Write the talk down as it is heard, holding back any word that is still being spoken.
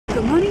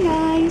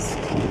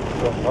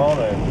guys. Good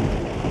morning.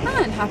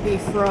 And happy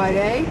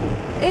Friday.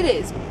 It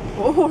is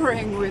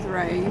pouring with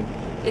rain.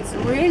 It's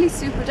really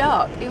super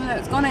dark, even though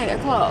it's gone 8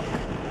 o'clock.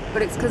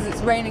 But it's because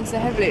it's raining so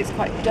heavily, it's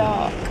quite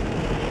dark.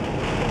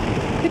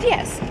 But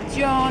yes,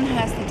 John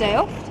has the day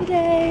off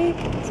today,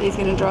 so he's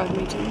going to drive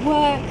me to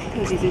work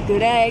because he's a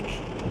good egg.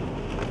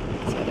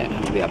 So I don't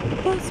have to be up at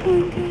the bus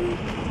wanker.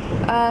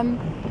 And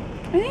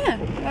yeah,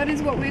 that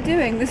is what we're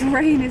doing. This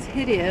rain is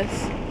hideous.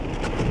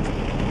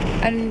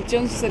 And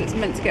John said it's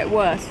meant to get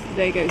worse as the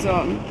day goes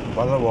on.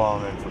 Weather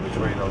warning for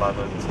between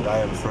 11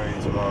 today and 3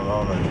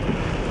 tomorrow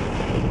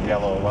morning.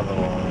 Yellow weather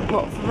warning.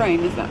 What, for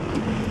rain is that?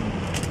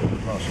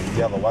 No, so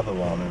yellow weather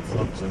warning,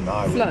 floods and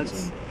high winds.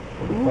 Floods?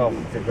 And, well,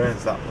 if it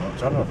rains that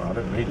much, I don't know, I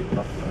didn't read it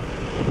properly.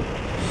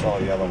 Just saw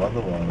yellow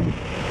weather warning.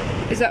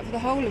 Is that for the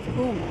whole of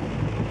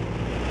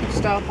Cornwall?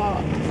 Star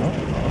Park?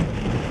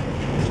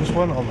 No. Just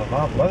went on the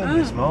map weather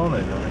this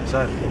morning and it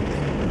said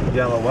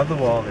yellow weather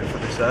warning for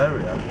this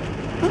area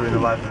between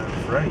 11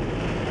 and 3.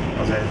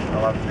 As in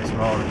 11 this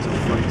morning till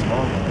 3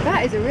 tomorrow morning.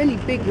 That is a really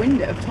big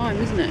window of time,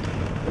 isn't it?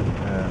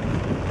 Yeah.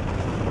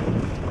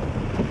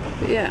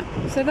 But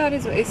yeah, so that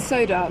is, it's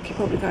so dark you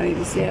probably can't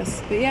even see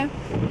us. But yeah,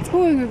 it's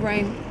pouring with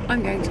rain.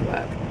 I'm going to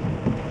work.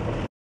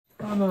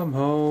 And I'm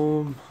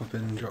home. I've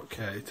been dropped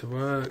Katy to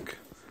work.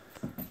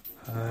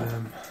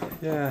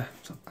 Yeah,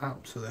 it's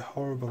absolutely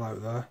horrible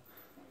out there.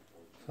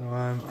 So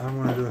I'm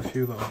going to do a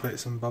few little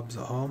bits and bobs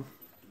at home.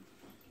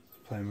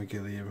 Playing with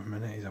Gilly here a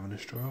minute, he's having a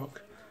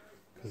stroke.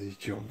 Because he's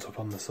jumped up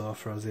on the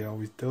sofa as he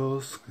always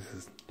does. Because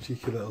he's a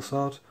cheeky little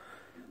sod.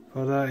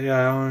 But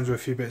yeah, I'm going to do a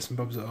few bits and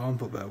bobs at home,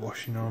 put a bit of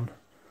washing on.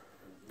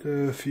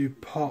 Do a few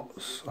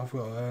pots. I've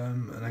got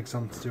an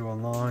exam to do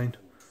online.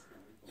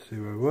 To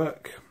do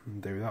work.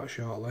 I'll do that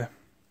shortly.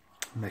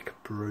 Make a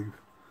brew.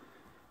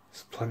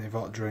 There's plenty of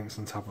hot drinks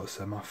and tablets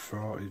there. My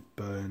throat is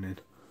burning.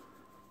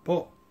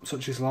 But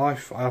such is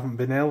life. I haven't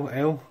been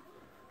ill.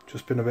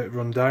 Just been a bit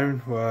run down,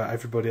 where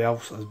everybody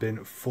else has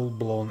been full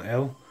blown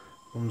ill.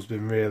 Mum's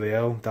been really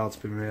ill, Dad's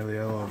been really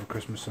ill over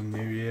Christmas and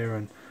New Year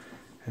and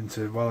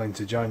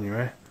into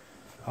January.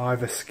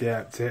 I've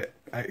escaped it,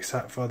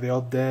 except for the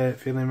odd day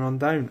feeling run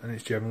down, and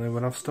it's generally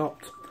when I've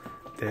stopped.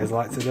 Days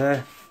like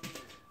today,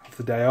 have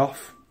the day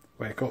off,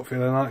 wake up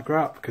feeling like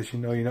crap because you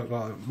know you've not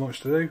got much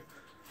to do.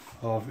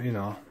 Or, you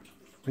know,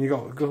 when you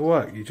got to go to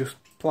work, you just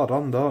plod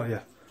on, don't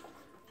you?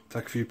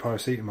 Take a few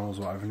paracetamols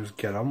or whatever and just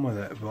get on with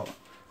it. But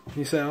when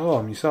you sit at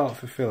home, you sort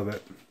of feel a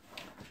bit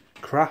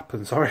crap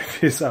and sorry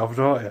for yourself,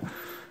 don't you?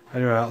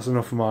 Anyway, that's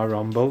enough of my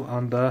ramble,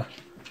 and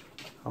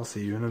I'll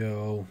see you in a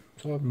bit.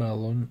 So I had my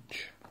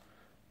lunch,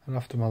 and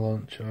after my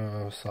lunch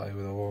I was sat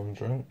with a warm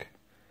drink,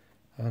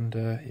 and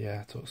yeah,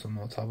 I took some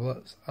more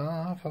tablets, and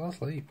I fell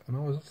asleep, and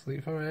I was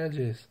asleep for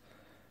ages.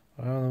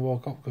 I only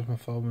woke up because my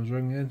phone was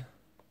ringing.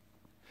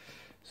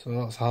 So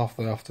that's half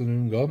the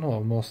afternoon gone,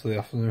 or most of the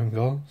afternoon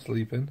gone,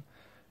 sleeping.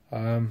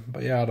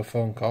 But yeah, I had a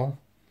phone call,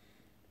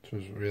 which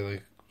was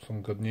really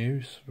some good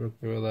news,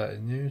 rugby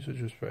related news,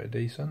 which was pretty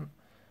decent.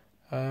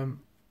 And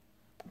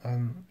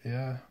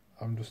yeah,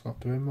 I'm just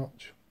not doing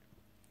much.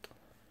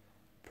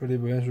 Pretty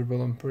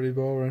miserable and pretty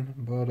boring,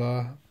 but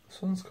the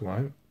sun's come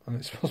out and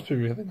it's supposed to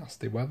be really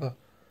nasty weather.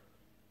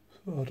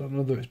 So I don't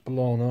know whether it's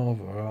blown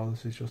over or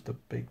this is just a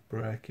big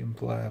break in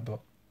play, but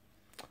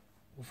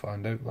we'll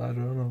find out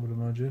later on, I would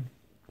imagine.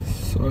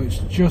 So it's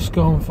just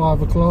gone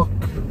 5 o'clock.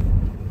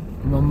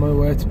 I'm on my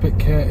way to pick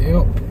Katy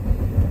up.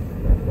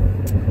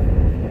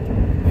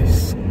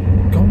 It's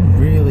gone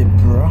really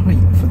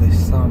bright for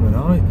this time of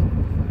night.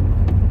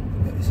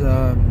 It's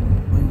I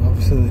think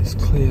obviously it's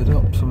cleared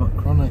up somewhat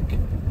chronic,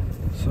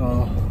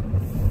 so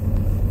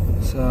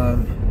it's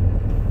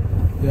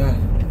yeah,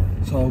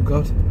 it's all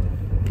good.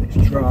 It's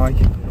dry,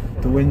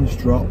 the wind's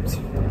dropped,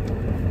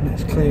 and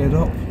it's cleared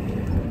up.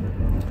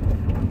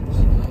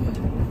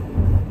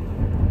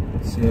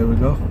 So here we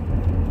go.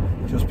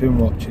 Just been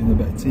watching a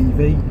bit of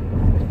TV,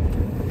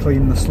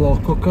 cleaned the slow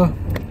cooker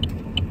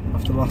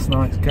after last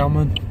night's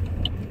gammon.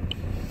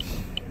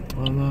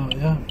 And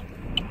yeah,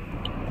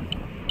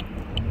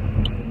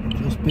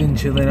 just been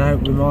chilling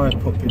out with my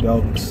puppy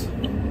dogs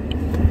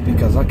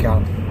because I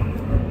can.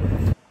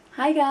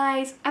 Hi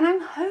guys, and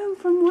I'm home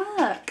from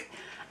work.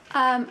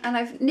 And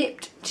I've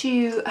nipped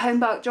to Home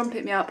Bargains. John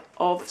picked me up,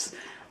 OVS,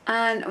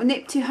 and I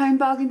nipped to Home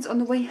Bargains on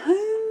the way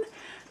home.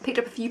 Picked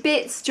up a few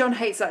bits. John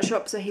hates that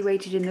shop, so he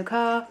waited in the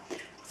car.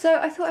 So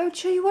I thought I would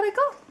show you what I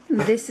got. And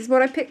this is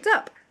what I picked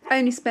up. I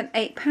only spent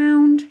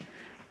 £8.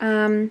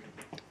 I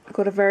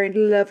got a very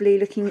lovely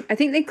looking, I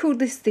think they called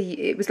this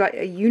it was like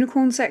a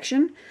unicorn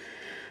section.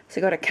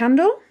 So I got a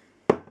candle.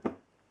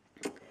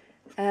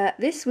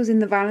 This was in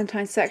the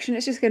Valentine's section.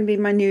 It's just going to be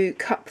my new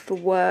cup for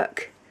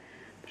work.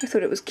 I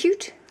thought it was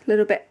cute. A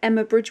little bit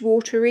Emma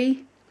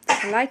Bridgewater-y.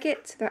 I like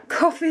it. That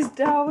cough is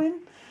Darwin.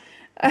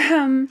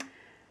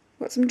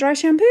 Got some dry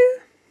shampoo.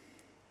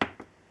 A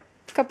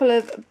couple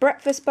of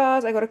breakfast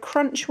bars. I got a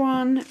crunch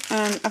one.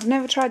 I've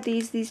never tried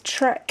these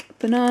Trek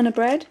banana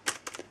bread.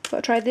 Got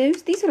to try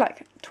those. These are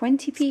like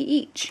 20p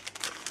each.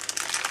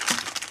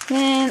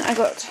 Then I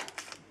got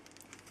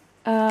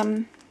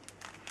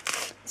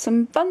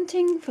some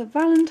bunting for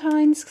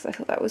Valentine's because I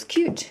thought that was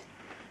cute.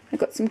 I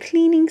got some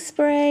cleaning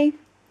spray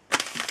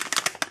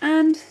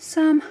and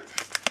some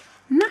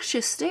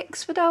Nasher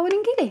sticks for Darwin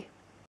and Gilly.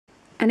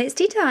 And it's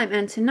tea time,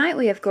 and tonight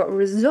we have got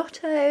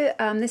risotto.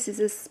 This is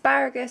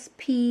asparagus,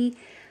 pea,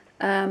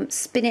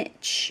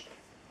 spinach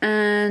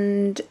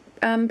and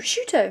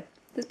prosciutto.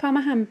 There's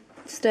Parma ham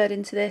stirred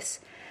into this.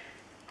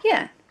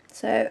 Yeah,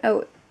 so,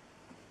 oh,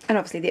 and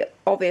obviously the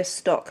obvious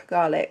stock,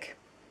 garlic,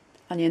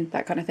 onion,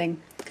 that kind of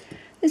thing.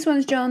 This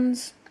one's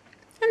John's,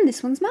 and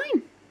this one's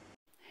mine.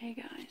 Hey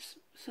guys,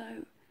 so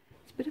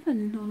it's a bit of a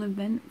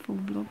non-eventful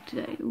vlog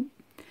today. Ooh.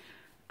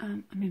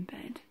 I'm in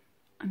bed.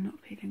 I'm not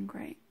feeling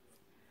great.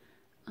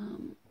 I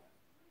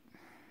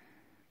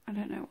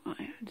don't know why.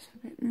 I'm just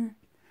a bit.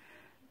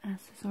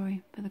 So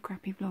sorry for the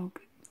crappy vlog,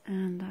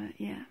 and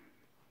yeah,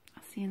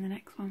 I'll see you in the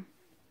next one.